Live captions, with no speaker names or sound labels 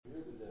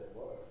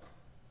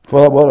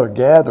Well, what a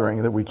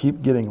gathering that we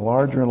keep getting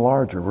larger and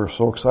larger. We're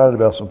so excited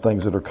about some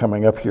things that are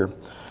coming up here.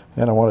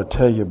 And I want to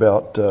tell you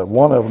about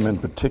one of them in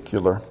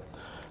particular.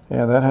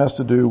 And that has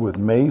to do with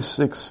May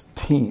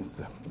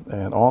 16th.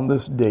 And on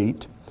this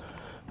date,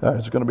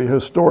 it's going to be a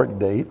historic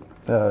date.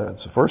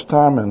 It's the first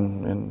time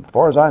in, as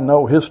far as I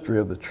know, history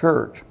of the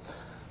church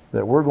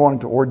that we're going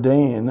to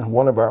ordain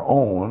one of our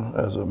own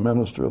as a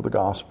minister of the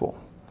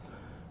gospel.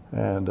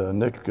 And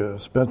Nick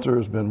Spencer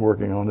has been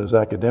working on his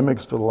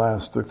academics for the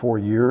last 3 or 4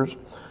 years.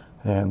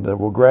 And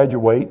will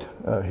graduate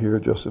here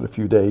just in a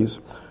few days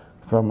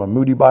from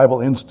Moody Bible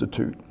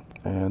Institute.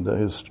 And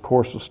his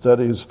course of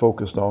study is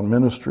focused on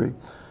ministry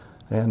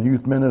and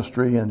youth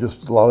ministry and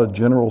just a lot of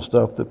general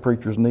stuff that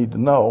preachers need to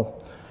know.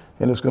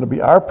 And it's going to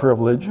be our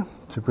privilege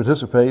to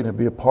participate and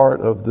be a part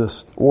of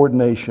this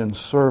ordination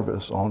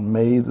service on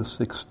May the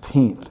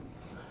 16th.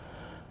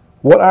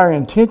 What our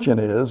intention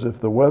is, if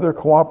the weather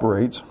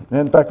cooperates, and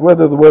in fact,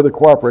 whether the weather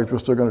cooperates, we're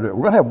still going to do it.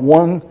 We're going to have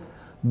one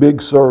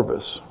big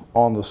service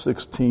on the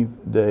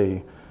 16th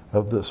day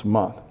of this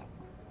month.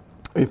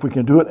 If we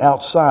can do it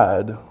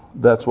outside,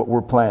 that's what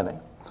we're planning.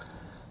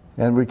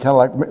 And we kind of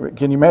like,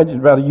 can you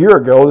imagine about a year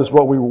ago, this is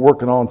what we were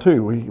working on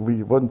too.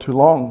 We wasn't too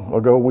long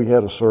ago, we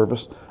had a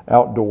service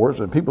outdoors,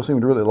 and people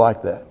seem to really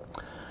like that.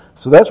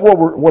 So that's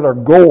what our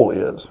goal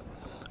is.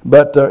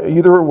 But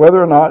either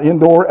whether or not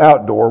indoor or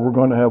outdoor, we're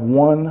going to have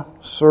one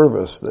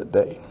service that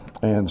day.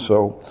 And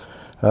so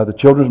the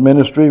children's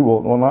ministry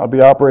will not be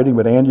operating,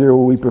 but Andrea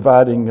will be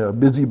providing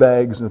busy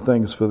bags and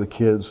things for the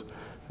kids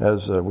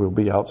as we'll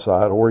be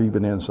outside or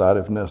even inside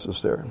if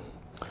necessary.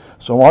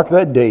 So mark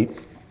that date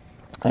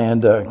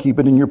and keep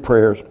it in your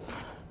prayers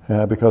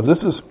because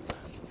this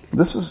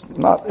is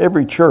not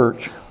every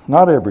church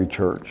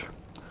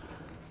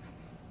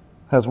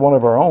has one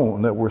of our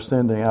own that we're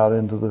sending out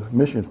into the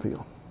mission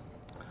field.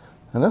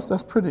 And it's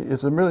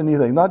a really neat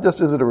thing. Not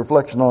just is it a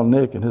reflection on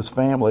Nick and his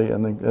family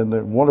and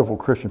the wonderful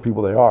Christian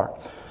people they are,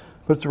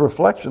 but it's a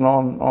reflection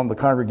on the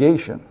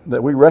congregation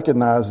that we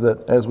recognize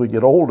that as we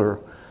get older,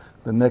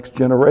 the next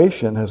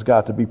generation has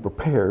got to be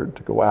prepared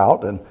to go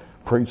out and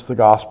preach the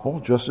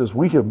gospel just as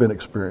we have been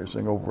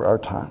experiencing over our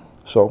time.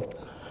 So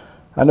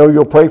I know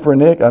you'll pray for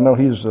Nick. I know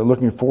he's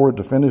looking forward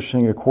to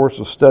finishing a course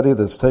of study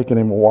that's taken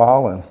him a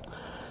while,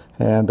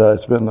 and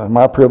it's been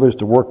my privilege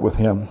to work with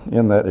him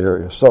in that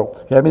area. So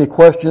if you have any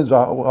questions,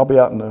 I'll be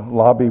out in the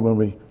lobby when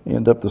we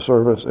end up the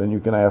service, and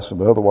you can ask them,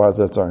 but otherwise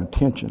that's our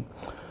intention.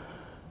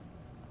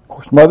 Of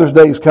course, Mother's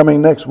Day is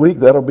coming next week.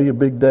 That'll be a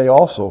big day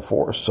also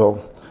for us, so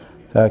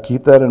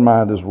keep that in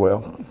mind as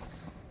well.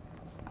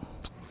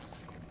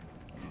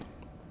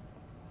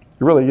 It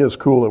really is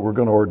cool that we're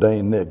going to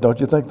ordain Nick. Don't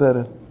you think that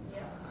is?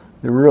 Yeah.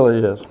 It really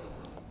is.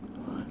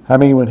 I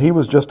mean, when he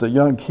was just a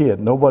young kid,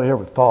 nobody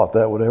ever thought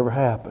that would ever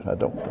happen, I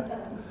don't think.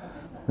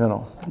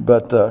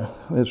 But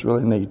it's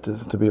really neat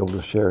to be able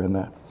to share in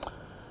that.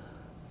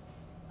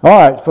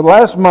 All right, for the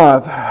last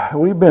month,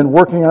 we've been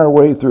working our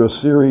way through a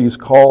series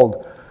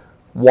called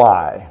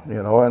Why,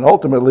 and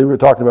ultimately we're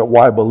talking about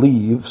why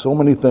believe, so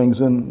many things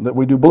that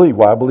we do believe.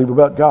 Why believe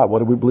about God? What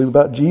do we believe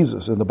about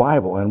Jesus in the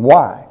Bible, and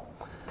why?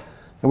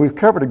 And we've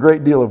covered a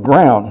great deal of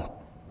ground,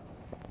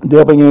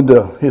 delving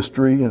into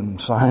history and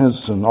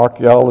science and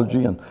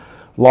archaeology and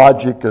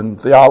logic and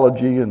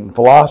theology and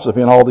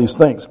philosophy and all these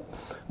things.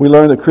 We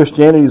learned that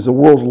Christianity is the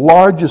world's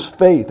largest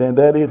faith and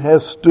that it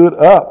has stood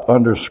up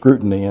under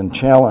scrutiny and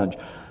challenge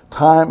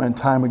time and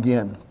time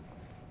again.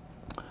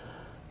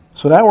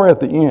 So now we're at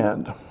the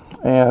end,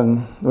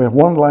 and we have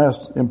one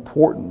last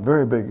important,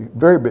 very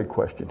big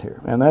question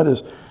here, and that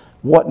is,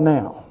 what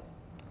now?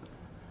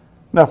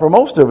 Now, for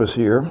most of us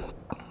here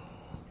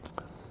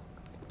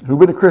who've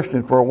been a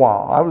Christian for a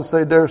while, I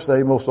would dare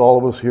say most all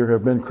of us here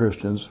have been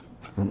Christians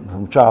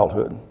from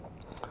childhood.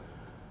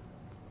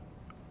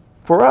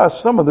 For us,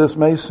 some of this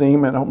may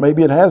seem, and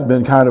maybe it has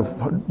been kind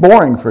of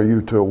boring for you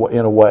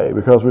in a way,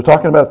 because we're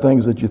talking about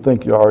things that you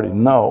think you already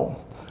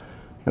know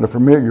and are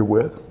familiar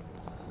with.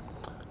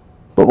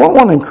 But what I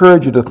want to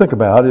encourage you to think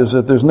about is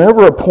that there's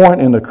never a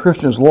point in a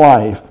Christian's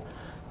life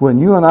when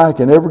you and I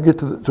can ever get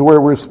to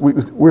where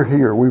we're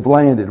here, we've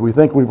landed, we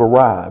think we've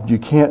arrived.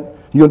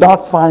 You'll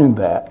not find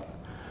that.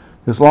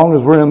 As long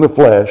as we're in the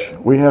flesh,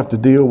 we have to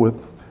deal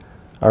with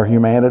our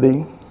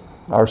humanity,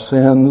 our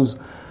sins,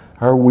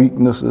 our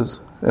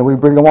weaknesses, and we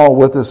bring them all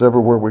with us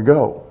everywhere we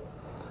go.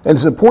 And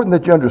it's important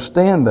that you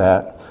understand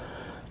that,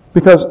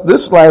 because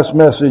this last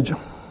message,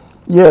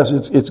 yes,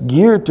 it's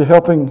geared to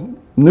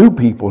helping new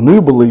people,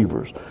 new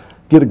believers,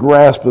 get a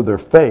grasp of their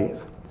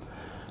faith.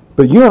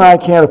 But you and I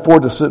can't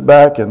afford to sit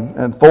back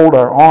and fold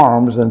our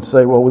arms and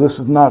say, well, this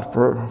is not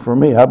for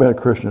me. I've been a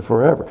Christian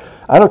forever.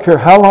 I don't care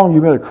how long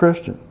you've been a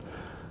Christian.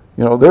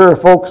 There are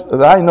folks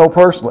that I know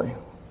personally,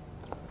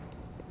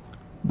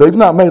 they've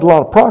not made a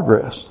lot of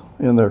progress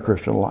in their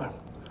Christian life.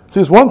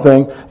 See, it's one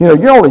thing,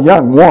 you're only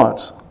young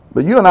once,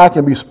 but you and I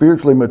can be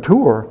spiritually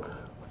mature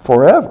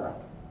forever.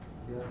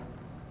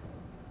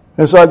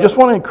 And so I just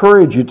want to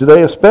encourage you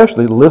today,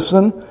 especially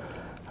listen.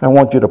 I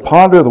want you to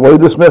ponder. The way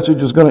this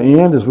message is going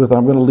to end is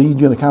I'm going to lead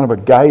you in a kind of a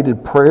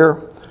guided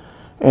prayer.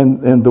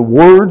 And the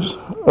words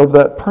of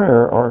that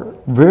prayer are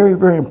very,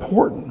 very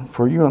important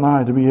for you and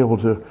I to be able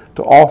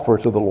to offer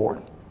to the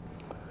Lord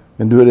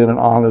and do it in an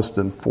honest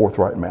and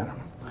forthright manner.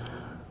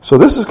 So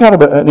this is kind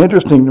of an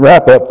interesting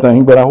wrap-up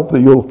thing, but I hope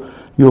that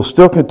you'll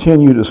still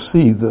continue to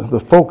see the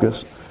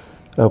focus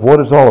of what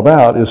it's all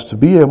about is to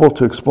be able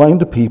to explain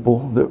to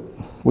people that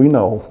we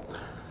know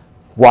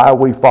why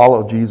we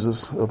follow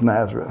Jesus of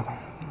Nazareth,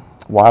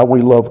 why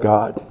we love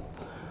God.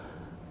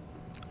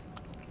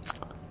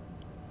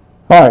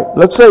 All right,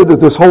 let's say that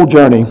this whole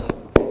journey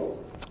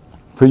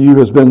for you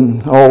has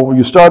been,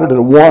 you started at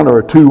a 1 or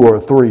a 2 or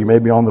a 3,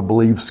 maybe on the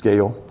belief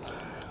scale.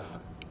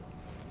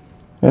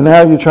 And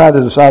now you try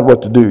to decide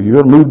what to do.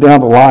 You're going to move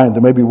down the line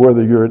to maybe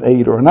whether you're an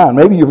 8 or a 9.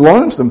 Maybe you've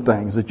learned some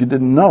things that you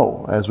didn't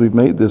know as we've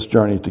made this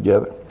journey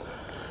together.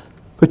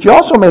 But you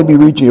also may be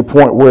reaching a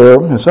point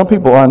where, and some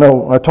people I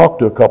know, I talked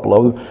to a couple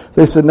of them,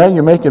 they said, now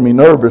you're making me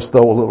nervous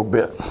though a little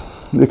bit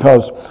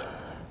because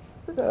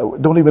I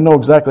don't even know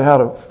exactly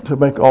how to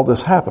make all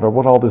this happen or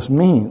what all this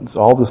means,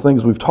 all these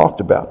things we've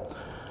talked about.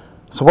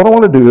 So what I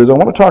want to do is I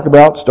want to talk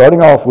about,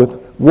 starting off with,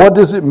 what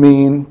does it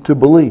mean to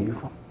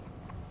believe?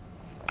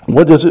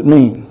 What does it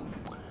mean?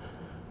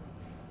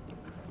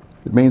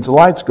 It means the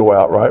lights go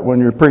out, right, when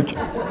you're preaching.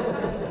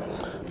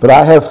 But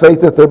I have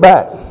faith that they're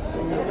back.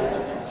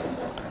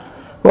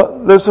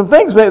 Well, there's some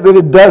things that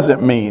it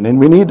doesn't mean, and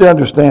we need to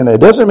understand that.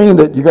 It doesn't mean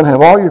that you're going to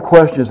have all your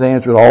questions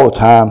answered all the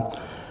time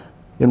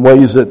in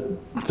ways that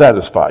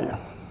satisfy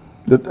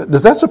you.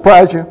 Does that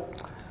surprise you?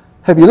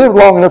 Have you lived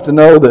long enough to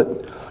know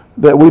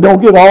that we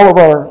don't get all of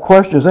our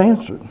questions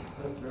answered?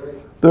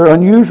 There are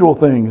unusual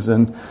things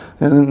and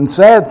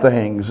sad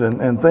things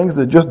and things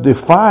that just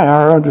defy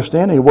our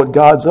understanding of what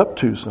God's up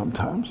to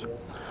sometimes.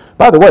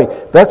 By the way,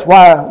 that's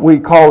why we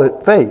call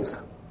it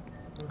faith.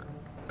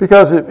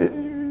 Because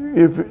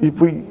if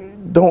we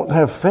don't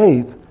have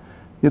faith,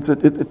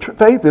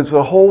 faith is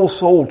a whole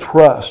soul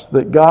trust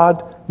that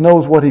God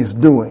knows what He's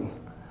doing,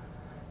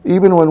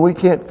 even when we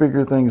can't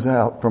figure things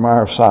out from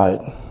our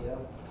side.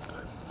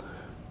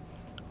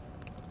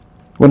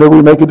 Whenever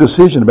we make a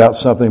decision about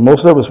something,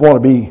 most of us want to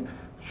be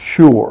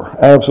sure,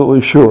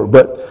 absolutely sure.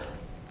 But,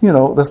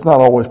 that's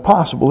not always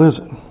possible, is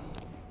it?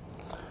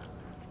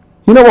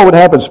 You know what would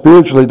happen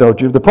spiritually,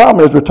 don't you? The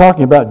problem is we're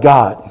talking about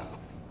God.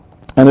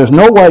 And there's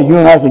no way you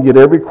and I can get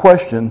every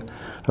question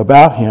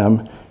about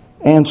Him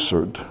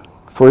answered.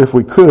 For if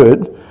we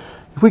could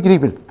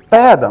even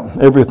fathom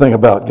everything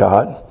about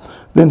God,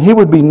 then He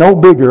would be no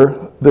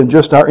bigger than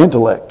just our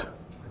intellect.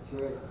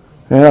 That's right.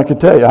 And I can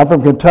tell you, I'm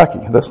from Kentucky.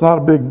 That's not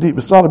a big deep.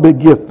 It's not a big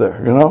gift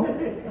there,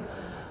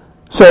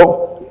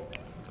 So,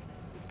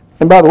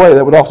 and by the way,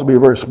 that would also be a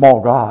very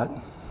small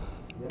God.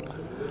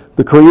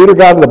 The Creator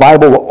God of the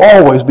Bible will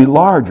always be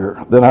larger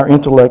than our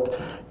intellect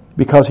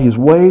because He's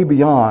way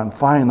beyond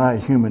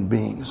finite human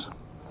beings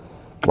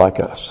like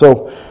us.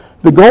 So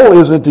the goal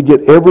isn't to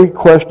get every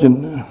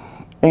question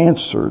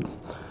answered,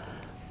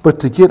 but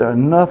to get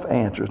enough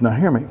answers. Now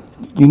hear me.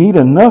 You need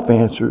enough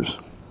answers.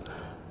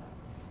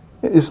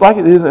 It's like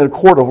it is in a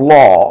court of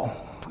law.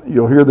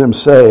 You'll hear them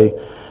say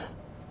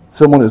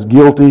someone is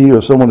guilty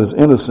or someone is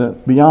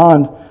innocent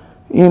beyond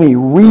any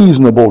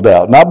reasonable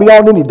doubt. Not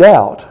beyond any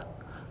doubt,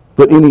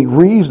 but any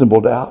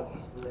reasonable doubt.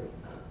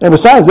 And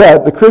besides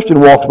that, the Christian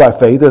walks by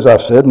faith, as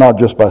I've said, not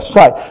just by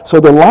sight. So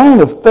the line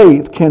of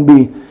faith can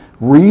be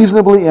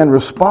reasonably and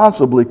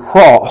responsibly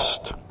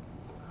crossed.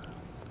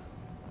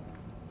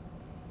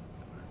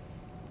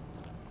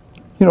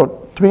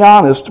 To be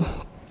honest,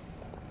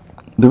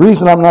 the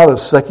reason I'm not a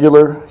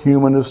secular,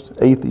 humanist,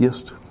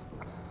 atheist,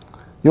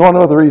 you want to know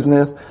what the reason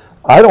is?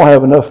 I don't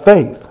have enough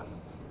faith.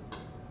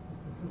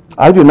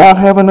 I do not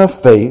have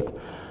enough faith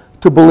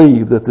to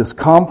believe that this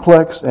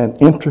complex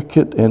and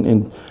intricate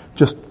and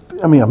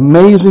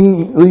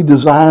amazingly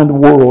designed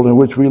world in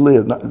which we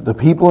live, the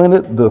people in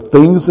it, the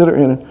things that are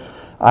in it,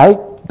 I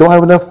don't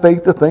have enough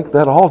faith to think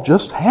that all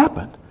just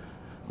happened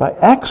by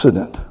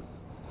accident.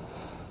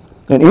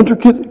 An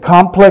intricate,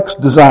 complex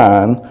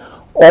design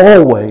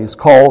always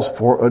calls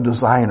for a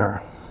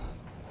designer.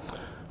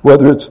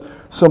 Whether it's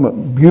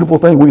some beautiful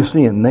thing we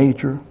see in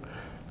nature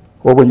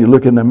or when you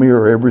look in the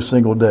mirror every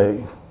single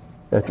day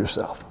at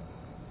yourself.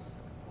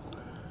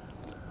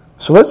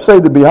 So let's say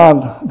that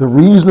beyond the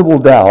reasonable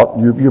doubt,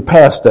 you're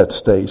past that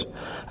stage.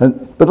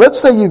 But let's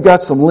say you've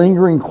got some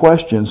lingering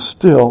questions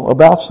still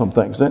about some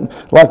things. And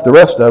like the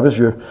rest of us,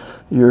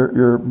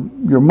 you're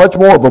much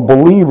more of a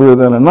believer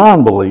than a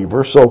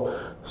non-believer.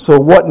 So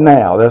what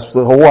now? That's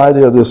the whole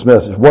idea of this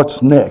message.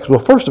 What's next? Well,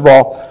 first of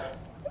all,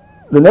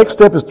 the next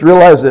step is to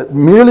realize that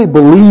merely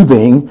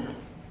believing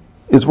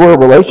is where a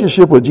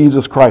relationship with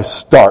Jesus Christ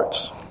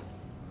starts.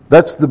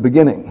 That's the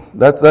beginning.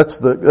 That's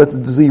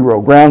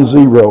zero, ground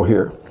zero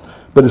here.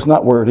 But it's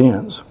not where it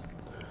ends.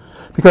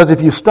 Because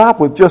if you stop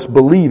with just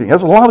believing,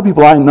 there's a lot of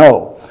people I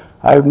know.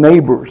 I have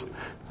neighbors.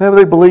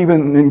 They believe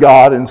in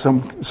God in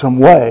some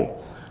way,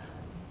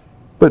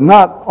 but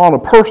not on a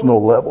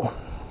personal level.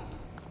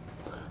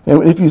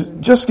 And if you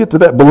just get to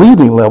that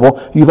believing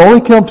level, you've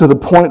only come to the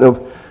point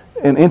of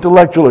an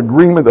intellectual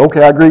agreement.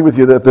 Okay, I agree with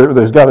you that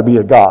there's got to be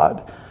a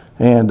God.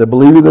 and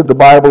believing that the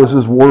Bible is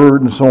his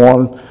word and so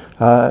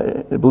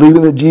on,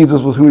 believing that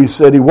Jesus was who he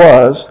said he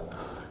was,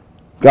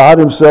 God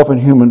himself in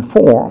human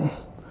form.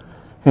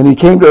 And he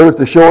came to earth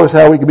to show us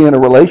how we can be in a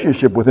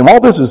relationship with him. All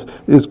this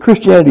is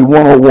Christianity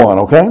 101,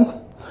 okay?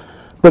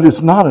 But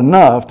it's not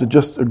enough to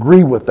just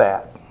agree with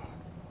that.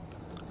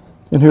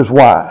 And here's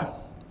why.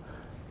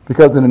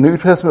 Because in the New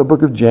Testament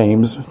book of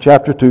James,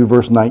 chapter 2,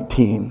 verse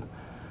 19,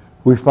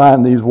 we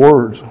find these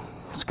words,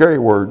 scary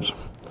words.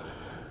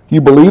 You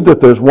believe that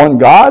there's one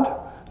God?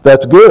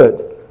 That's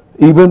good.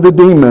 Even the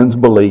demons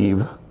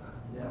believe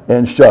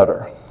and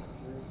shudder.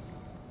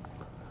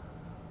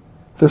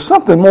 There's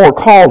something more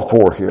called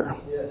for here.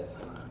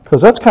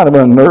 Because that's kind of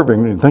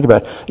unnerving when you think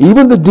about it.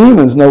 Even the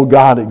demons know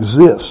God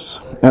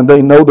exists. And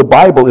they know the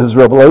Bible is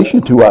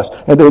revelation to us.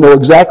 And they know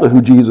exactly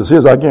who Jesus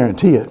is. I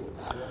guarantee it.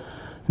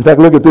 In fact,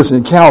 look at this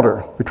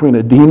encounter between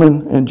a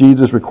demon and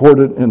Jesus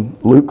recorded in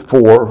Luke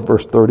 4,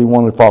 verse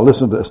 31 and follow.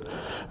 Listen to this.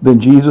 Then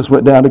Jesus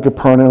went down to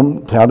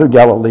Capernaum, town of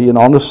Galilee, and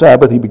on the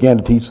Sabbath he began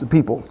to teach the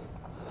people.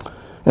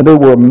 And they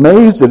were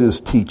amazed at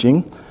his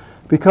teaching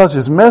because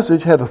his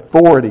message had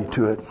authority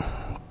to it.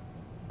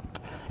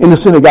 In the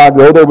synagogue,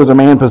 though, there was a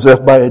man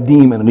possessed by a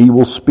demon, an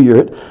evil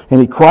spirit, and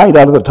he cried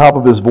out at the top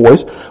of his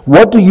voice,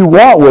 "What do you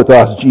want with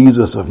us,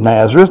 Jesus of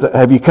Nazareth?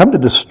 Have you come to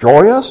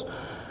destroy us?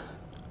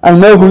 I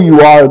know who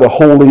you are, the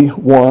Holy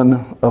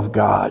One of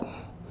God."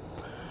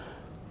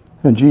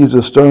 And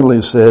Jesus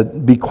sternly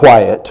said, "Be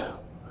quiet.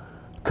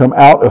 Come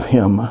out of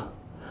him."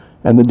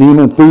 And the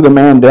demon threw the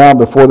man down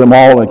before them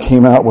all and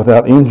came out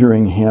without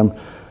injuring him.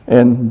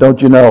 And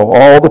don't you know,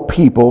 all the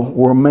people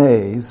were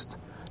amazed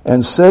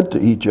and said to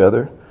each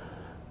other,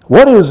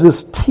 "What is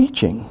this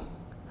teaching?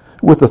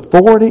 With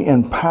authority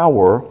and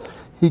power,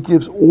 he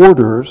gives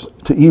orders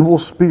to evil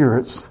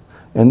spirits,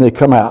 and they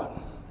come out."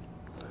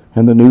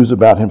 And the news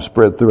about him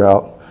spread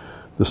throughout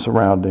the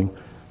surrounding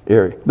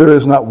area. There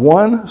is not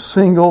one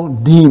single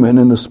demon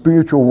in the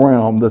spiritual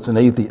realm that's an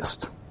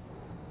atheist.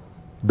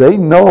 They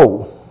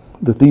know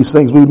that these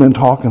things we've been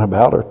talking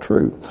about are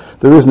true.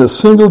 There isn't a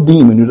single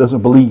demon who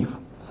doesn't believe.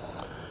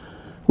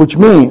 Which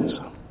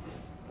means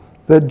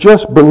that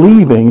just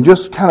believing,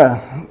 just kind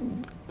of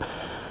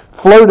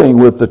flirting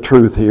with the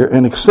truth here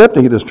and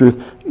accepting it as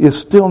truth is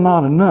still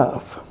not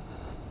enough.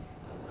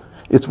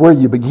 It's where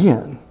you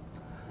begin.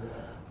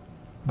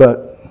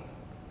 But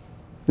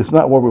it's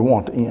not where we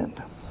want to end.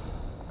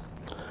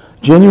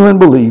 Genuine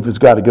belief has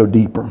got to go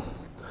deeper.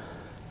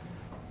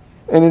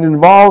 And it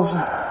involves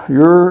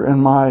your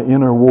and my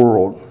inner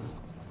world.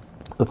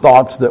 The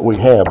thoughts that we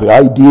have, the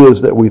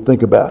ideas that we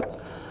think about,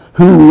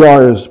 who we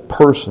are as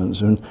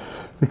persons. And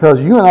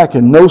because you and I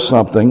can know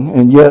something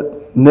and yet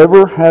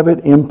never have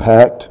it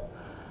impact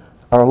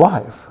our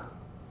life.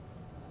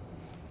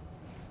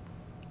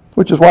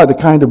 Which is why the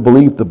kind of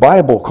belief the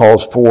Bible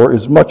calls for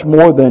is much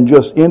more than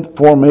just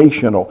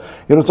informational.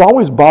 You know, it's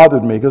always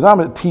bothered me because I'm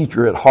a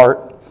teacher at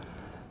heart.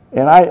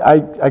 And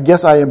I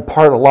guess I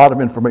impart a lot of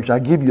information. I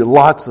give you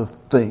lots of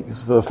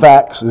things, the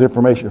facts and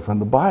information from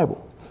the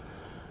Bible.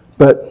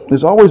 But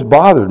it's always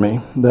bothered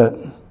me that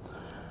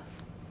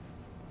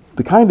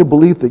the kind of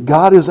belief that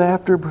God is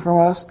after from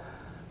us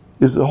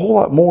is a whole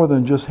lot more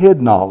than just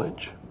head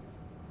knowledge.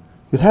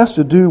 It has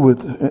to do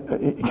with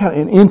kind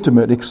of an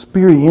intimate,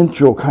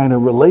 experiential kind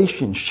of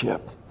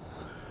relationship.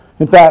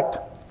 In fact,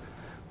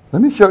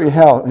 let me show you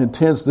how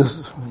intense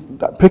this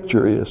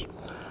picture is.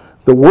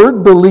 The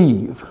word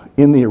believe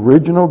in the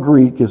original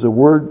Greek is a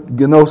word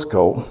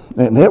gnosko,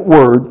 and that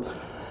word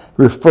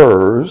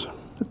refers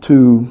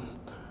to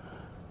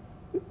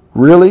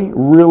really,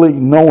 really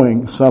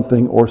knowing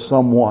something or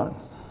someone.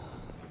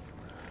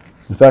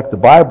 In fact, the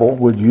Bible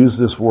would use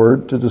this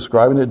word to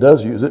describe, and it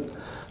does use it,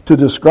 to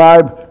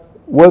describe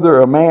whether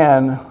a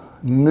man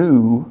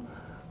knew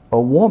a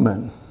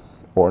woman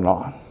or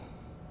not.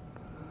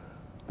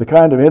 The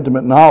kind of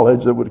intimate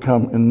knowledge that would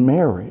come in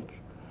marriage.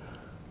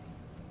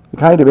 The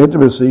kind of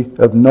intimacy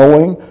of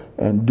knowing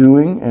and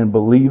doing and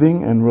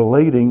believing and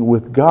relating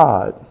with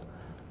God.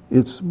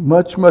 It's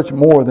much, much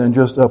more than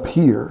just up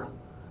here.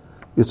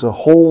 It's a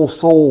whole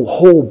soul,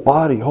 whole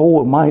body,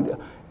 whole mind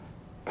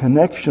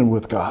connection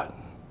with God.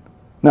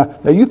 Now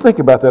you think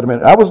about that a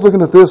minute. I was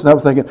looking at this and I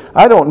was thinking,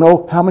 I don't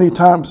know how many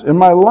times in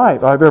my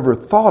life I've ever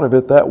thought of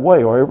it that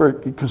way or ever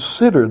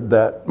considered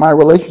that my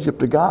relationship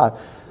to God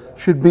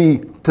should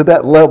be to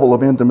that level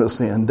of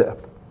intimacy and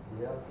depth.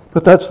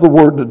 But that's the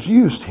word that's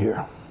used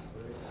here.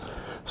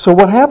 So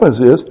what happens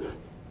is,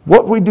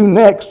 what we do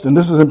next, and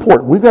this is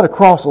important, we've got to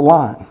cross a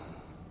line.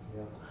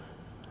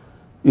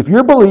 If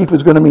your belief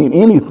is going to mean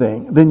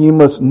anything, then you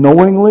must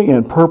knowingly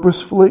and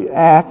purposefully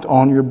act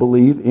on your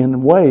belief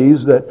in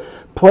ways that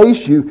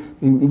place you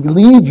and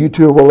lead you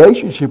to a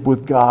relationship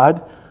with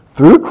God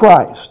through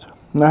Christ.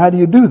 Now, how do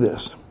you do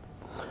this?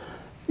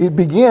 It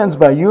begins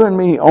by you and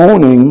me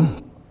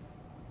owning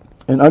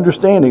and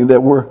understanding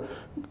that we're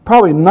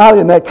probably not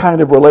in that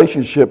kind of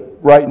relationship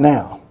right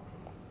now.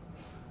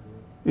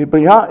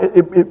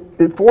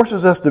 It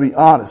forces us to be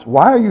honest.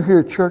 Why are you here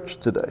at church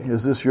today?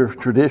 Is this your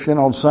tradition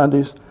on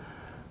Sundays?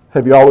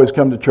 Have you always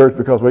come to church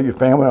because your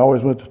family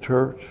always went to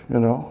church? You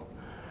know,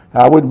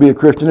 I wouldn't be a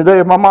Christian today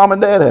if my mom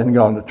and dad hadn't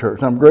gone to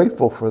church. I'm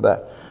grateful for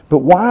that. But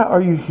why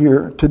are you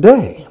here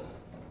today?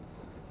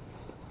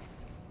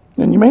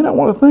 And you may not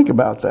want to think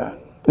about that.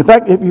 In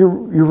fact, if your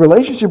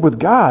relationship with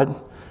God,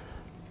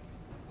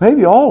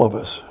 maybe all of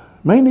us,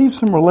 may need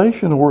some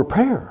relational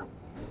repair.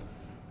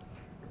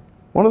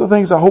 One of the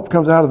things I hope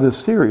comes out of this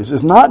series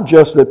is not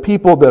just that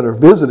people that are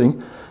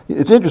visiting.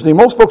 It's interesting.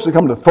 Most folks that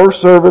come to the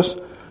first service,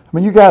 I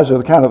mean, you guys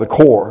are kind of the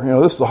core.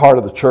 This is the heart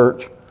of the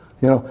church.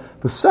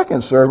 The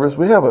second service,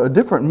 we have a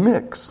different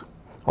mix.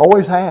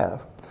 Always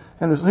have.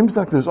 And it seems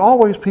like there's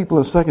always people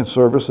in second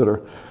service that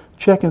are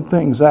checking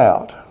things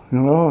out.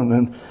 And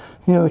then,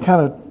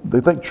 they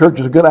think church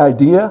is a good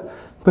idea,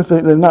 but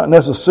they're not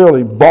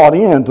necessarily bought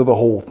into the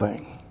whole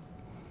thing.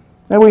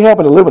 And we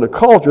happen to live in a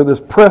culture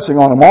that's pressing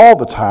on them all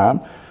the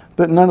time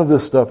that none of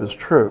this stuff is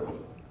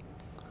true.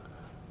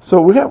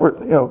 So we have,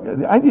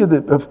 the idea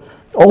of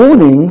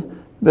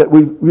owning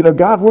that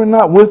God, we're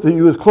not with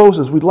you as close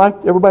as we'd like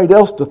everybody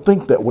else to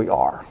think that we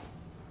are.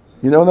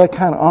 That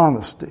kind of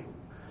honesty.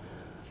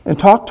 And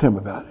talk to Him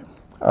about it.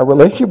 Our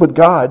relationship with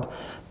God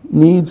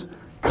needs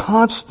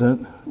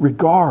constant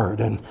regard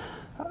and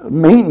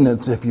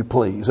maintenance, if you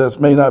please. That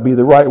may not be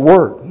the right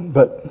word,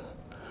 but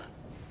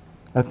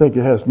I think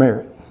it has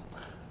merit.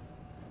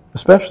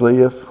 Especially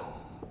if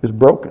it's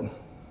broken.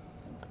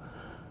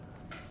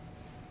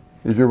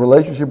 Is your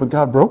relationship with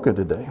God broken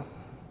today?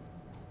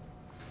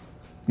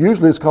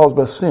 Usually it's caused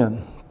by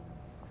sin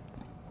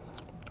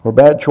or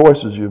bad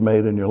choices you've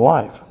made in your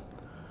life.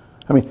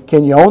 I mean,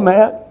 can you own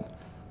that?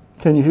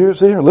 Can you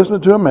sit here and listen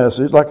to a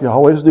message like you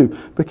always do,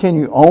 but can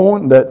you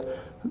own that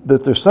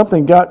there's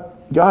something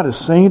God is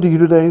saying to you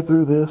today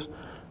through this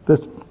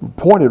that's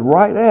pointed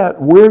right at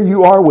where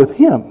you are with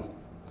Him?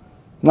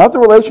 Not the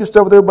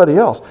relationship with everybody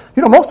else.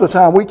 Most of the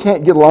time we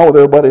can't get along with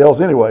everybody else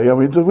anyway. I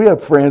mean, we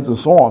have friends and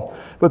so on.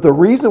 But the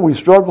reason we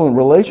struggle in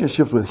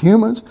relationships with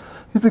humans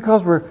is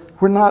because we're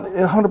not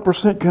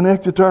 100%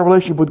 connected to our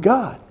relationship with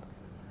God.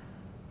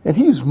 And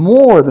He's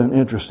more than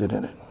interested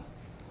in it.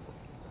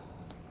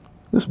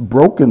 This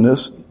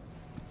brokenness,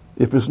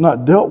 if it's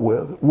not dealt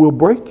with, will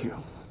break you.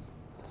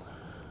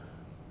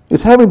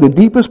 It's having the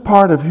deepest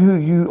part of who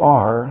you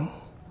are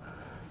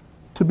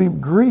to be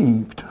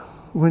grieved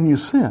when you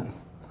sin.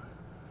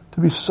 To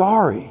be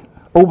sorry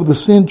over the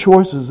sin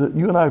choices that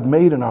you and I have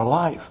made in our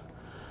life.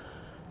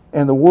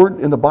 And the word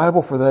in the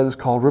Bible for that is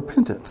called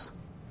repentance.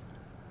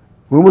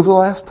 When was the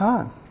last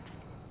time?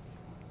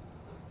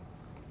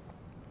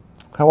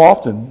 How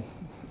often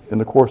in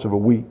the course of a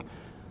week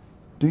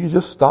do you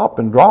just stop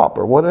and drop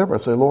or whatever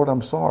and say, Lord,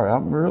 I'm sorry.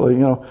 I'm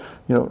really,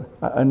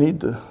 I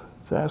need to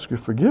ask your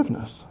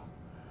forgiveness.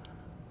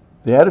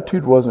 The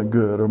attitude wasn't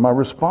good, or my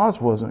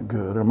response wasn't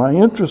good, or my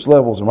interest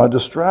levels, or my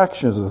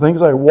distractions, the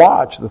things I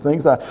watch, the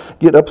things I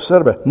get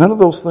upset about. None of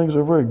those things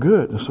are very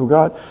good. And so,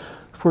 God,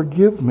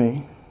 forgive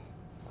me.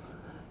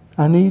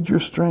 I need your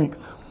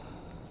strength.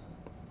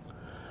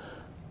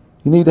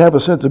 You need to have a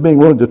sense of being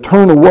willing to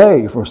turn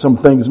away from some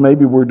things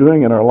maybe we're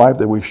doing in our life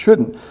that we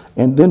shouldn't,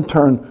 and then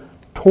turn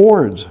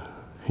towards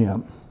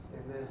Him.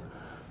 Amen.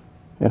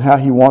 And how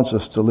He wants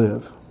us to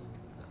live.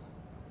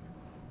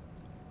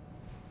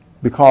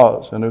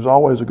 Because, and there's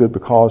always a good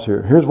because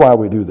here. Here's why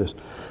we do this.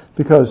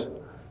 Because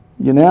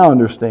you now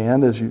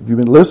understand, as you've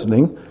been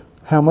listening,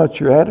 how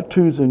much your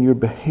attitudes and your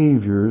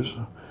behaviors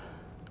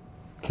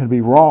can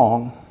be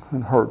wrong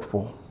and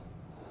hurtful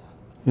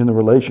in the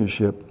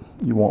relationship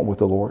you want with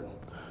the Lord.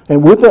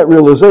 And with that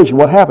realization,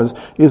 what happens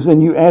is then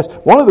you ask,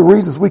 one of the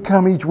reasons we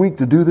come each week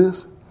to do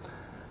this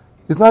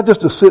is not just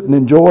to sit and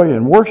enjoy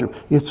and worship.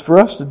 It's for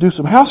us to do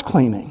some house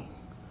cleaning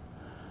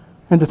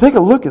and to take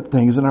a look at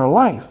things in our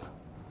life.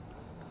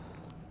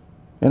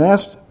 And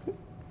asked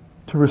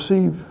to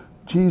receive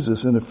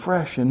Jesus in a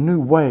fresh and new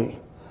way.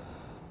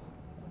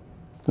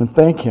 And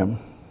thank Him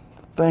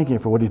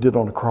for what He did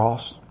on the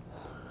cross.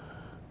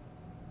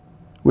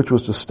 Which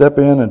was to step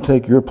in and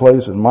take your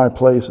place and my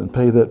place and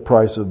pay that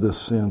price of this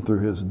sin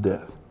through His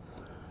death.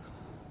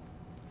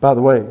 By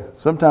the way,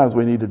 sometimes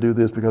we need to do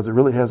this because it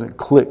really hasn't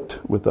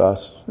clicked with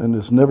us. And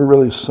it's never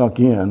really sunk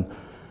in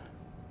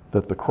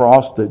that the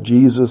cross that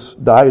Jesus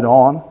died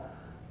on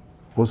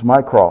was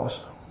my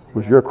cross,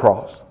 was your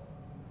cross.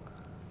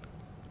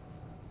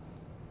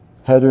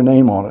 Had your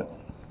name on it.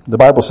 The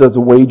Bible says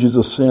the wages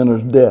of sin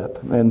is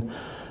death. And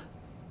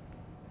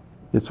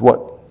it's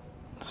what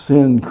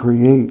sin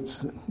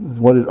creates,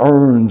 what it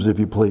earns, if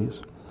you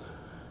please.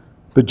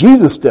 But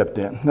Jesus stepped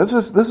in. This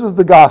is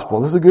the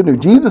gospel. This is the good news.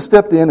 Jesus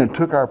stepped in and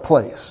took our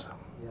place.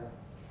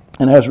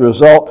 And as a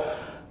result,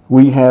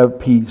 we have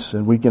peace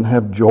and we can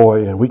have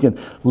joy and we can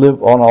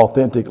live an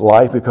authentic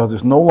life because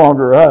it's no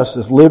longer us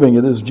that's living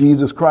it. It's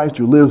Jesus Christ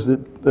who lives it,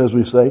 as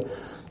we say,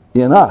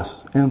 in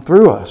us and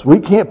through us. We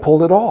can't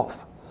pull it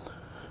off.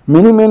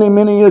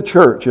 Many a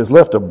church has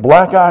left a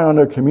black eye on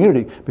their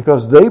community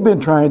because they've been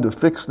trying to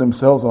fix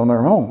themselves on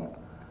their own.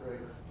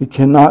 It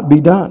cannot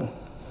be done.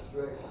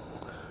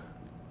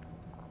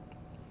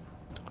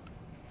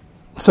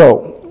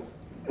 So,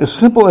 as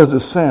simple as it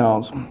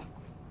sounds,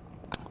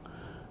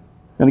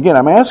 And again,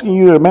 I'm asking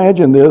you to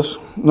imagine this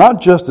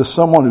not just as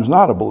someone who's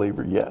not a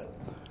believer yet,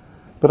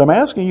 but I'm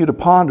asking you to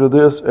ponder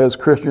this as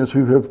Christians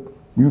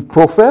you've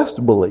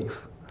professed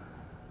belief.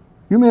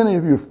 Many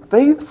of you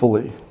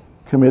faithfully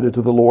committed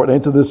to the Lord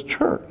and to this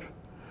church.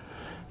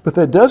 But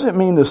that doesn't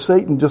mean that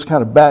Satan just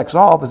kind of backs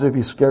off as if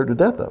he's scared to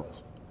death of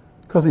us,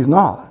 because he's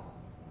not.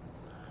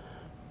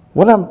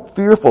 What I'm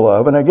fearful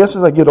of, and I guess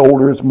as I get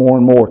older it's more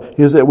and more,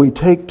 is that we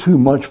take too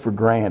much for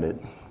granted.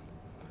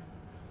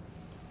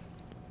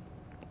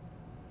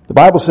 The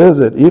Bible says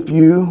that if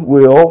you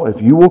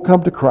will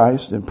come to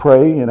Christ and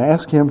pray and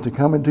ask Him to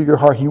come into your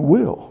heart, He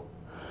will.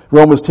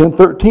 Romans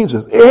 10:13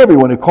 says,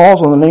 everyone who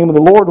calls on the name of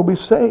the Lord will be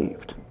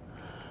saved.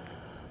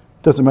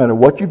 It doesn't matter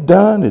what you've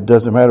done. It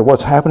doesn't matter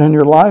what's happened in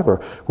your life or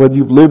whether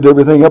you've lived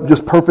everything up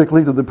just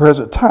perfectly to the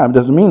present time. It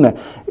doesn't mean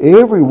that.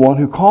 Everyone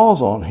who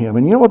calls on Him.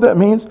 And you know what that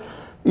means?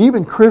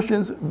 Even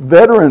Christians,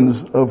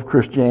 veterans of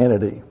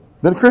Christianity,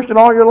 been a Christian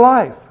all your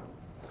life.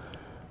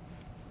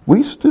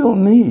 We still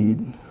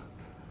need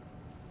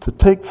to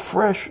take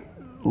fresh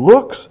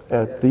looks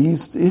at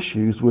these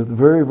issues with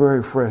very,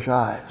 very fresh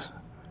eyes.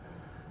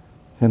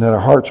 And that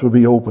our hearts would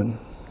be open.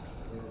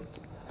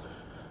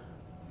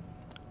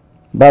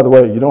 By the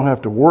way, you don't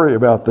have to worry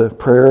about the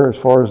prayer as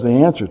far as the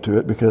answer to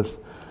it, because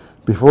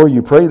before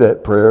you pray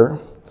that prayer,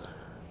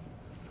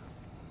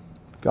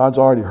 God's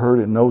already heard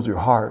it and knows your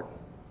heart.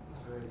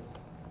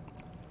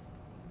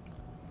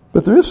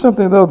 But there is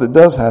something, though, that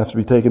does have to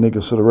be taken into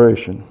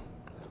consideration.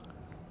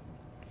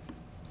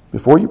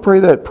 Before you pray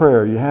that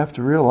prayer, you have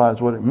to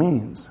realize what it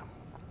means.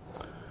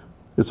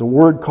 It's a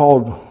word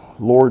called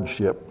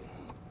lordship.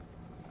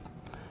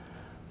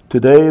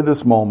 Today,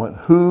 this moment,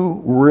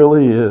 who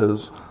really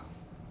is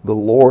the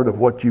Lord of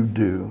what you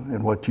do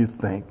and what you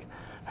think,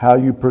 how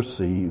you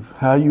perceive,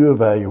 how you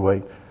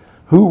evaluate?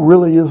 Who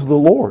really is the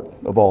Lord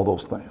of all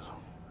those things?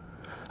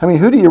 I mean,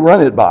 who do you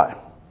run it by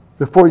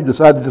before you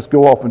decide to just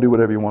go off and do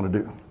whatever you want to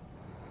do?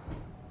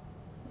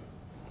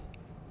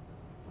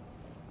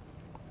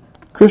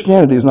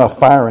 Christianity is not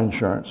fire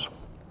insurance.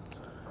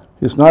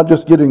 It's not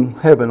just getting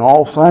heaven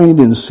all signed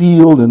and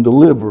sealed and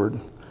delivered.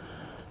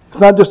 It's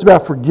not just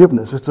about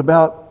forgiveness. It's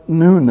about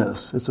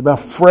newness. It's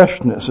about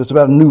freshness. It's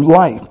about new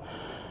life.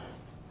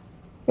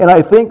 And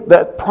I think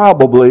that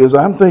probably, as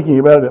I'm thinking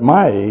about it at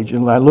my age,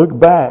 and I look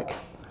back,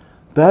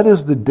 that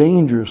is the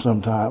danger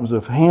sometimes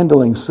of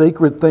handling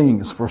sacred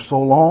things for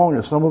so long,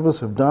 as some of us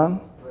have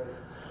done,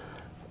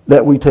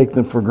 that we take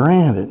them for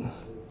granted.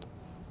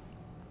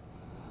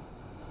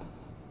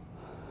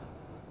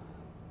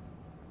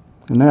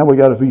 And now we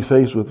got to be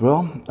faced with,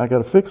 I got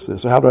to fix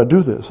this. How do I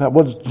do this?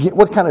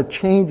 What kind of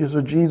changes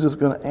are Jesus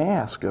going to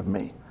ask of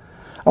me?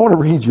 I want to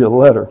read you a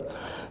letter.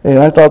 And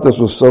I thought this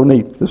was so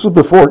neat. This was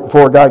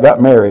before a guy got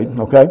married,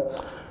 okay?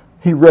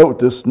 He wrote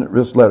this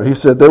letter. He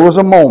said, there was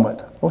a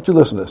moment. I want you to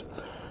listen to this.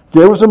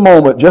 There was a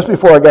moment just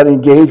before I got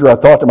engaged where I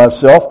thought to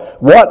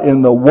myself, what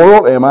in the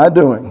world am I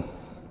doing?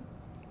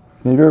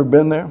 Have you ever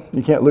been there?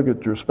 You can't look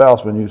at your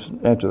spouse when you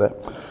answer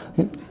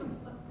that.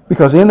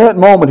 Because in that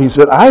moment, he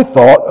said, I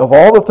thought of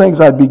all the things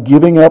I'd be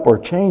giving up or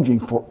changing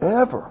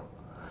forever.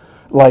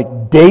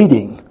 Like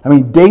dating. I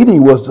mean,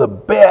 dating was the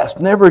best.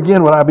 Never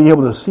again would I be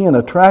able to see an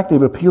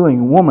attractive,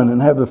 appealing woman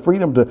and have the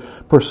freedom to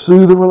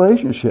pursue the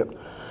relationship.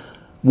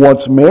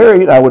 Once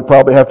married, I would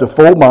probably have to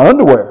fold my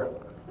underwear,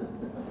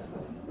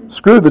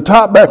 screw the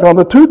top back on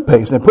the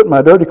toothpaste, and put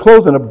my dirty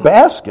clothes in a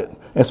basket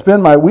and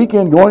spend my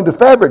weekend going to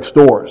fabric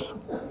stores.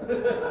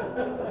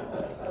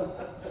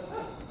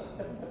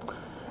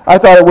 I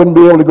thought I wouldn't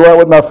be able to go out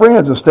with my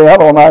friends and stay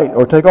out all night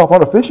or take off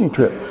on a fishing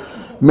trip.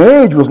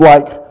 Marriage was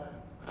like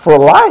for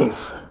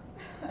life.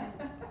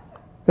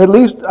 At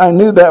least I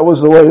knew that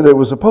was the way that it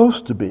was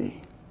supposed to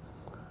be.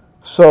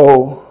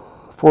 So,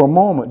 for a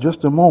moment,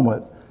 just a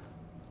moment,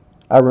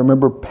 I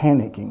remember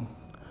panicking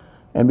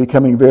and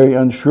becoming very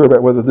unsure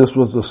about whether this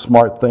was the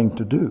smart thing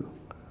to do.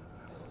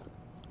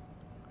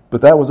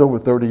 But that was over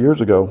 30 years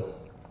ago.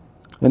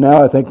 And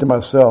now I think to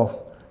myself,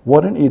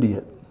 what an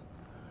idiot.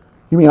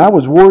 You mean I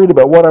was worried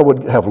about what I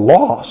would have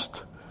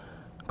lost,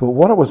 but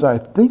what was I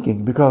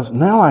thinking? Because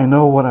now I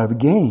know what I've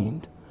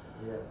gained.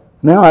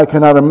 Now I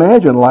cannot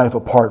imagine life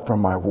apart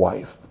from my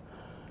wife.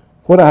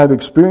 What I have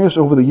experienced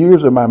over the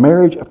years of my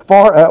marriage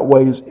far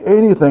outweighs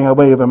anything I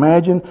may have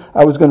imagined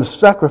I was going to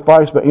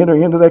sacrifice by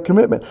entering into that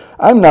commitment.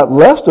 I'm not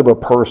less of a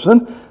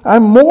person.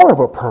 I'm more of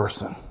a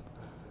person.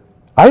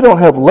 I don't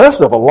have less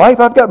of a life.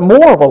 I've got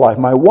more of a life.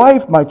 My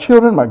wife, my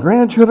children, my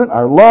grandchildren,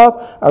 our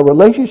love, our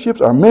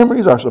relationships, our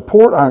memories, our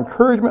support, our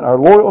encouragement, our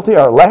loyalty,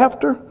 our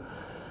laughter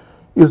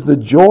is the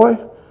joy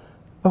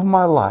of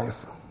my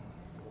life.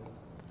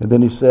 And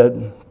then he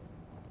said,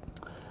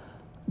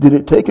 did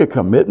it take a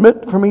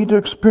commitment for me to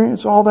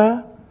experience all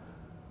that?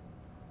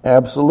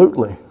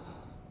 Absolutely.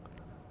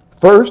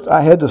 First,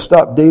 I had to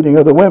stop dating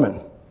other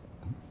women.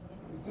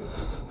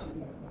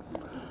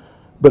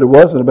 But it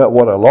wasn't about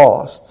what I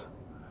lost.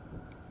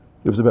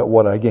 It was about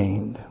what I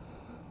gained.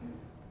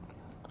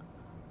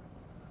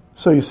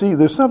 So you see,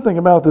 there's something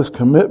about this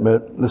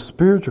commitment, this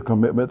spiritual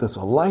commitment, that's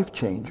a life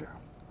changer.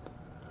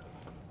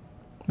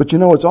 But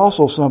it's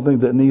also something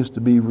that needs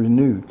to be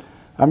renewed.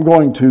 I'm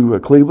going to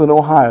Cleveland,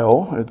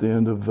 Ohio at the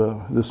end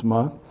of this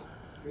month.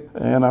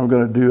 And I'm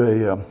going to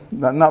do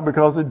not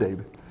because of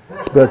David,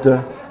 but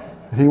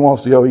if he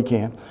wants to go, he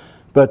can.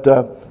 But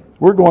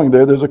we're going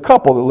there. There's a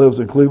couple that lives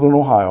in Cleveland,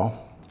 Ohio.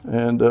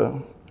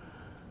 And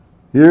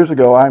years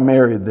ago, I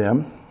married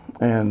them.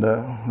 And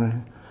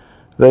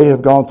they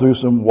have gone through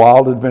some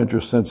wild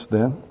adventures since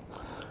then.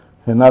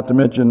 And not to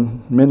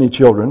mention many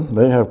children.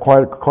 They have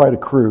quite a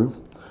crew.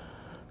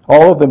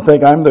 All of them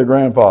think I'm their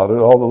grandfather,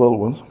 all the little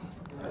ones.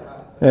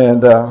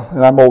 And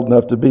I'm old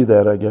enough to be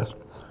that, I guess.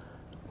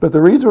 But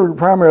the reason we're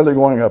primarily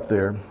going up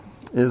there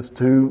is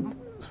to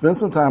spend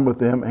some time with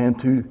them and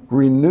to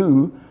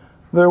renew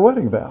their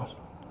wedding vows.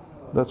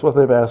 That's what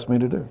they've asked me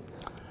to do.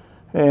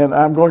 And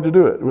I'm going to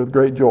do it with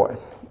great joy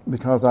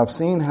because I've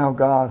seen how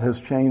God has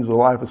changed the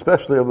life,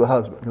 especially of the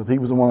husband, because he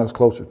was the one I was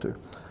closer to.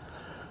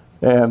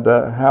 And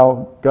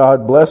how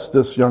God blessed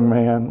this young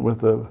man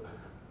with a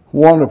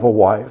wonderful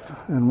wife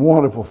and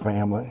wonderful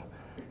family.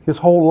 His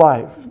whole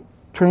life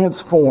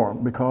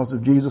transformed because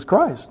of Jesus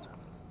Christ.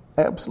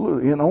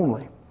 Absolutely and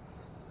only.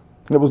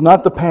 It was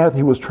not the path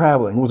he was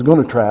traveling, was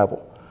going to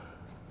travel.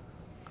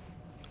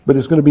 But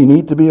it's going to be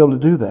neat to be able to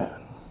do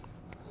that.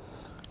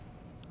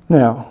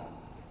 Now,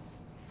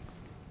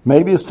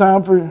 maybe it's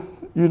time for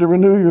you to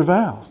renew your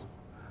vows.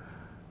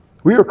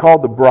 We are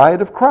called the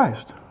bride of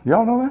Christ.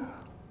 Y'all know that?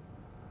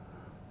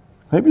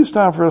 Maybe it's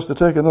time for us to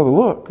take another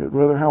look at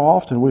whether how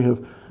often we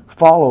have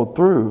followed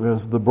through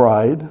as the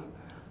bride.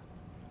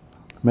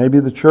 Maybe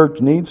the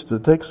church needs to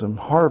take some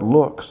hard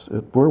looks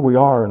at where we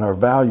are in our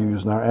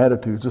values and our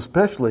attitudes,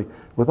 especially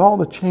with all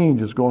the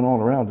changes going on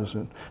around us.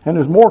 And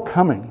there's more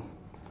coming.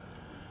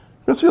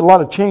 You're going to see a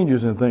lot of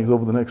changes in things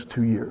over the next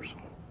 2 years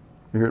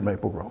here at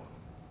Maple Grove.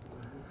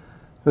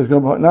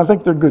 And I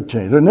think they're good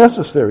changes. They're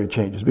necessary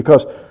changes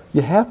because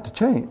you have to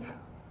change.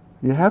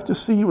 You have to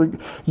see,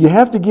 you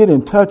have to get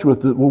in touch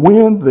with the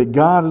wind that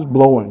God is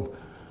blowing,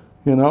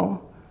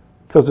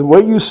 because the way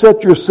you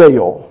set your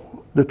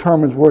sail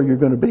determines where you're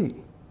going to be.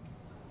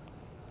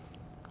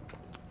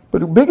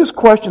 But the biggest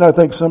question I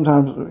think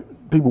sometimes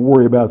people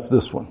worry about is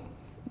this one.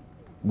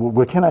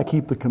 Well, can I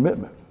keep the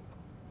commitment?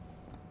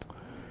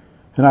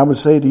 And I would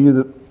say to you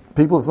that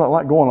people, it's not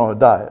like going on a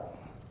diet.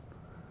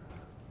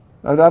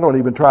 I don't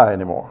even try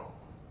anymore.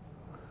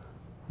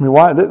 I mean,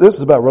 why? This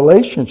is about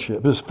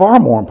relationship. It's far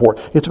more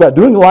important. It's about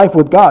doing life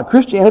with God.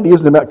 Christianity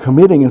isn't about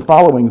committing and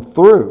following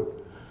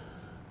through.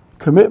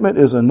 Commitment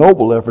is a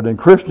noble effort, and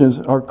Christians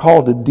are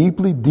called to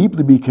deeply,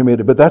 deeply be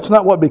committed. But that's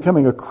not what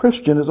becoming a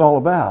Christian is all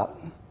about.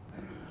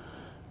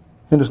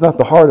 And it's not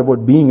the heart of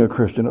what being a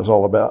Christian is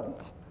all about.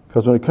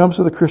 Because when it comes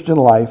to the Christian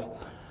life,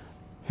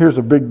 here's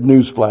a big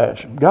news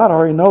flash. God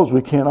already knows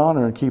we can't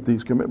honor and keep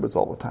these commitments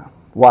all the time.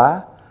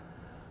 Why?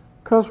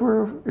 Because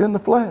we're in the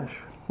flesh.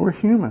 We're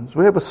humans.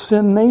 We have a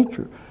sin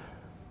nature.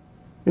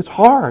 It's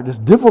hard. It's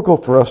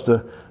difficult for us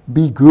to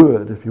be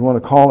good, if you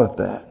want to call it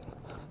that.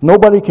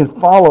 Nobody can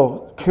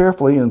follow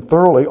carefully and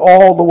thoroughly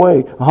all the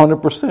way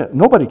 100%.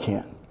 Nobody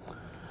can.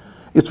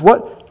 It's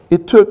what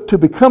it took to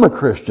become a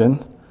Christian.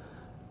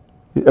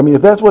 I mean,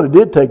 if that's what it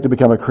did take to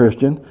become a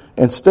Christian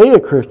and stay a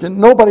Christian,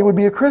 nobody would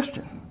be a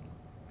Christian.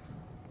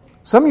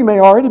 Some of you may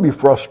already be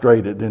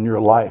frustrated in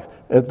your life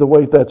at the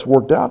way that's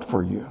worked out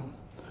for you.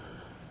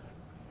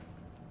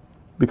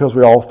 Because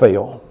we all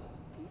fail.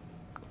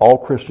 All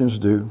Christians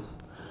do.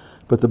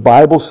 But the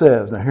Bible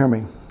says, now hear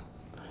me,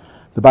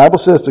 the Bible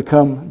says to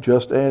come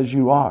just as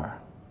you are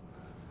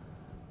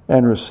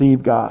and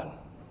receive God,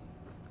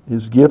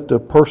 His gift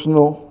of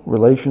personal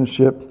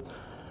relationship,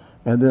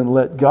 and then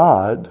let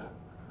God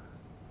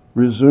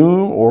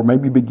resume or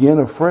maybe begin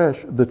afresh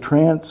the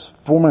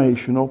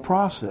transformational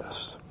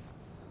process.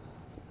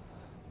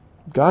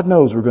 God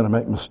knows we're going to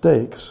make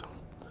mistakes.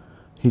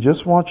 He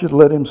just wants you to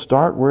let Him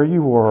start where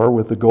you are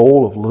with the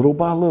goal of little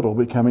by little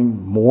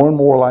becoming more and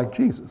more like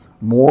Jesus.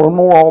 More and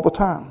more all the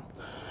time.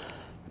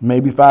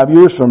 Maybe 5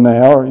 years from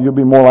now, you'll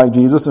be more like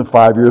Jesus than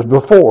 5 years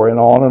before, and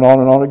on and on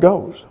and on it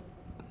goes.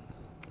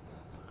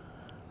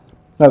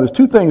 Now, there's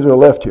two things that are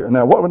left here.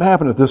 Now, what would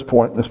happen at this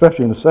point,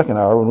 especially in the second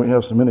hour when we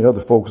have so many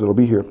other folks that will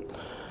be here?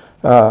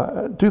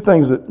 Two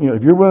things that,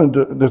 if you're willing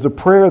to, there's a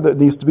prayer that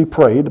needs to be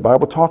prayed. The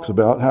Bible talks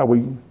about how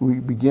we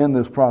begin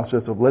this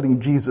process of letting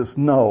Jesus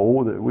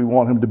know that we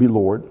want Him to be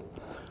Lord.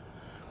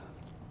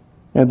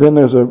 And then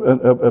there's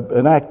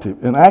an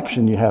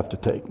action you have to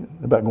take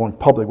about going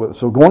public with it.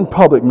 So going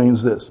public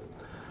means this.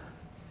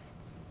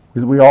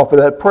 We offer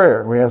that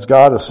prayer. We ask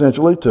God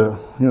essentially to,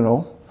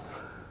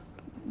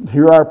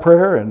 hear our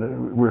prayer,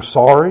 and we're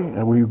sorry,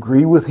 and we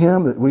agree with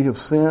Him that we have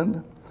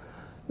sinned.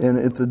 And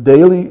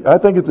I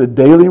think it's a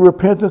daily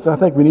repentance. I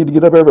think we need to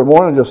get up every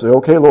morning and just say,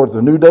 okay, Lord, it's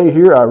a new day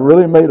here. I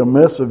really made a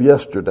mess of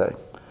yesterday.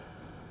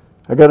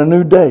 I got a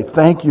new day.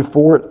 Thank you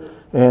for it.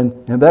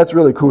 And that's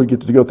really cool to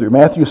get to go through.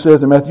 Matthew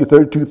says in Matthew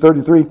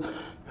 32:33,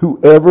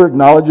 whoever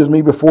acknowledges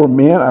me before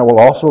men, I will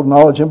also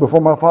acknowledge him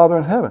before my Father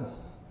in heaven.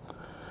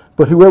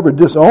 But whoever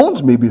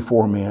disowns me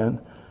before men,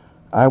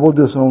 I will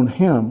disown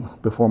him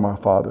before my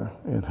Father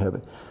in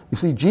heaven. You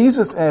see,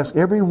 Jesus asks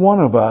every one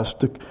of us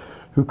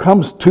who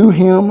comes to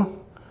him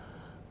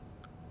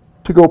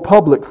to go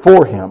public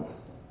for him.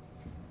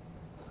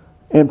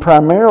 And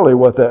primarily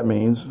what that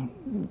means,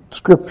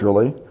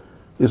 scripturally,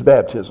 is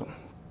baptism.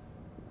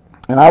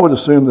 And I would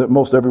assume that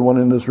most everyone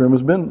in this room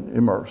has been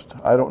immersed.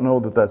 I don't know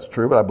that that's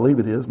true, but I believe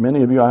it is.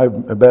 Many of you, I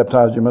have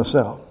baptized you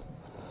myself.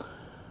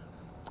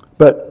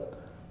 But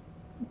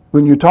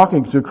when you're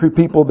talking to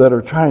people that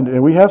are trying to,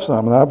 and we have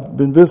some, and I've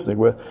been visiting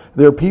with,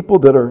 there are people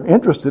that are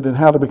interested in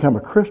how to become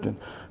a Christian.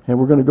 And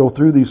we're going to go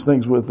through these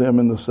things with them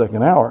in the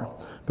second hour.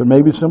 But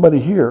maybe somebody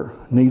here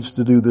needs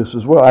to do this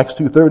as well. Acts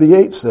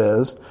 2:38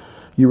 says,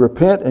 you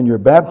repent and you're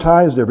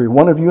baptized, every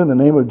one of you, in the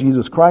name of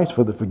Jesus Christ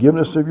for the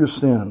forgiveness of your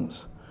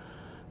sins.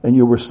 And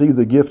you'll receive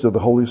the gift of the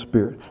Holy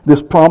Spirit.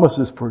 This promise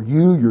is for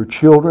you, your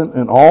children,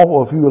 and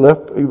all of you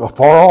left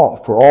far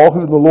off, for all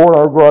whom the Lord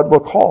our God will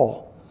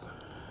call.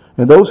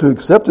 And those who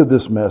accepted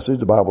this message,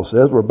 the Bible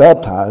says, were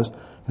baptized,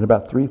 and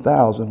about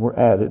 3,000 were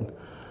added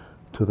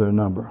to their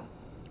number.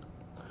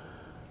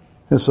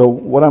 And so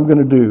what I'm going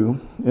to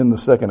do in the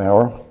second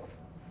hour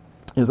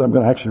is I'm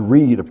going to actually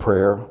read a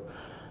prayer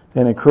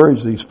and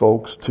encourage these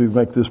folks to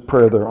make this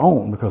prayer their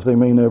own, because they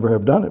may never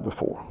have done it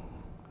before.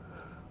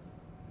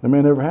 They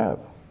may never have.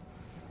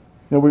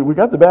 You know, we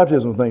got the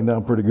baptism thing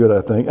down pretty good,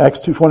 I think. Acts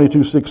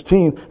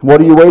 22:16.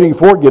 What are you waiting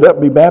for? Get up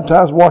and be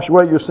baptized, wash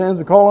away your sins,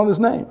 and call on his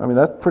name. I mean,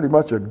 that's pretty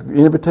much an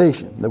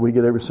invitation that we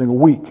get every single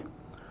week.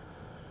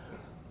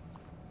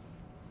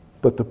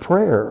 But the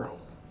prayer,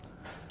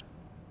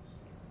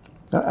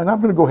 and I'm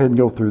going to go ahead and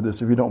go through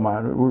this if you don't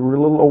mind. We're a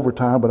little over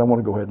time, but I want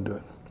to go ahead and do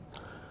it.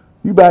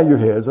 You bow your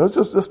heads.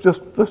 Let's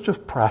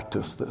just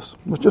practice this.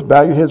 Let's just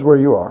bow your heads where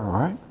you are, all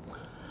right?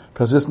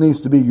 Because this needs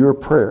to be your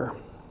prayer.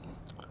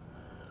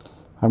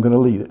 I'm going to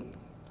lead it.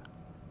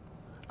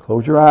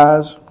 Close your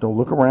eyes. Don't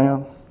look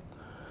around.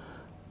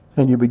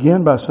 And you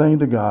begin by saying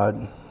to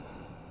God,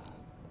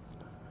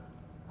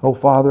 oh,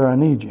 Father, I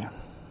need you.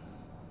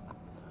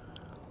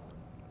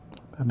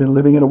 I've been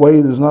living in a way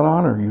that does not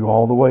honor you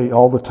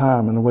all the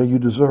time, in the way you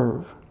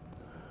deserve.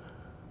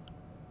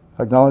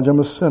 I acknowledge I'm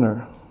a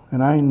sinner,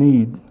 and I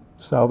need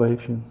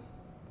salvation.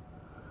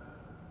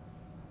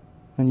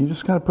 And you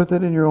just kind of put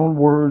that in your own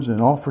words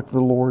and offer it to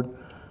the Lord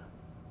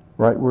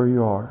right where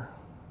you are.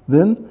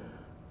 Then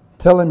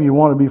tell him you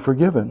want to be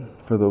forgiven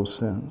for those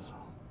sins.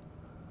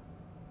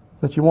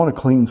 That you want a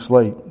clean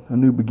slate, a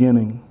new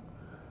beginning.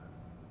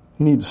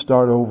 You need to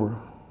start over.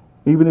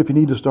 Even if you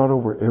need to start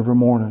over every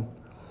morning.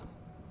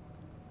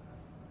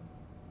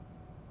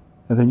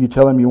 And then you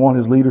tell him you want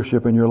his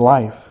leadership in your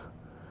life.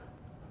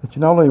 That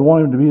you not only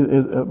want him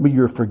to be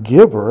your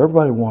forgiver,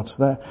 everybody wants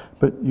that,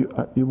 but you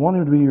want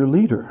him to be your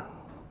leader.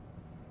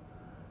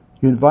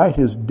 You invite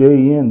his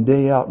day in,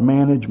 day out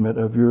management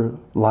of your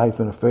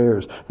life and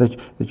affairs.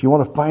 That you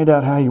want to find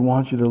out how he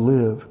wants you to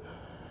live.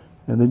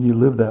 And then you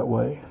live that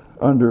way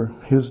under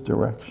his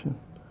direction.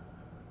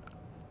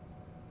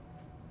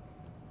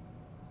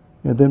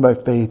 And then by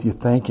faith you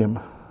thank him.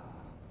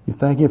 You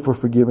thank him for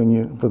forgiving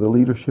you, for the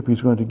leadership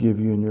he's going to give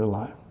you in your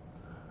life.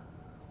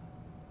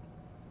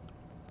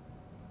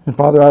 And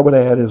Father, I would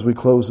add as we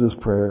close this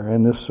prayer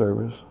and this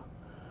service,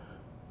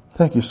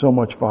 thank you so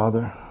much,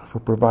 Father, for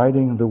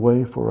providing the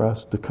way for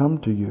us to come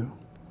to you.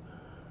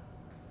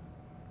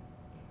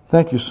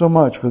 Thank you so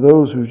much for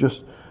those who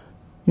just,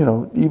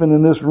 even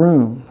in this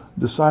room,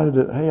 decided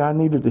that, hey, I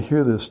needed to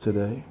hear this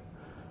today.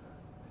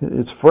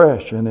 It's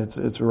fresh and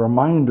it's a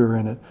reminder,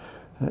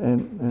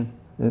 and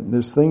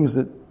there's things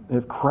that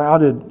have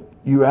crowded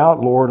you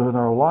out, Lord, in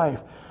our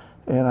life,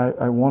 and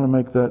I want to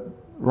make that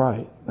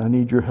right. I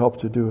need your help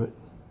to do it.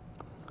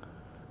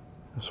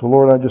 So,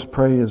 Lord, I just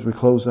pray as we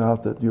close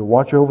out that you'll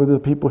watch over the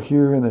people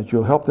here and that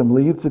you'll help them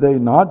leave today,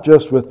 not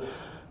just with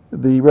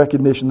the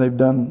recognition they've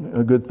done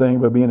a good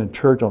thing by being in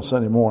church on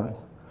Sunday morning.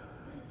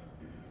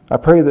 I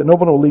pray that no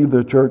one will leave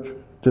their church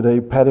today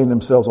patting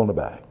themselves on the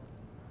back.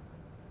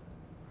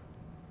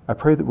 I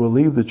pray that we'll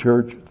leave the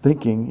church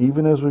thinking,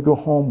 even as we go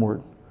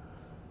homeward,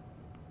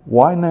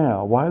 why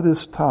now? Why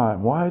this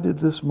time? Why did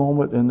this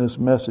moment and this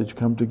message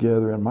come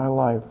together in my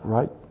life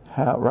right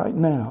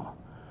now?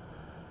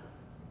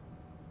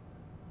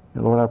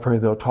 And Lord, I pray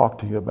they'll talk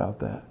to you about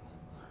that.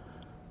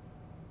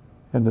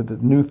 And that the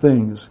new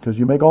things, because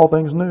you make all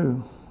things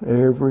new,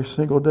 every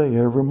single day,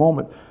 every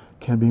moment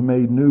can be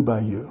made new by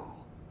you.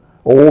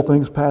 Old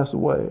things pass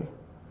away.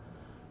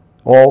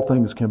 All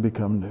things can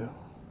become new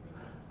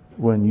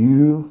when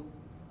you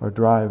are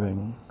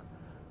driving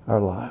our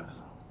lives.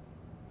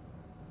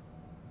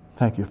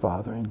 Thank you,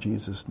 Father, in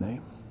Jesus'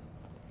 name.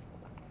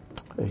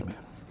 Amen.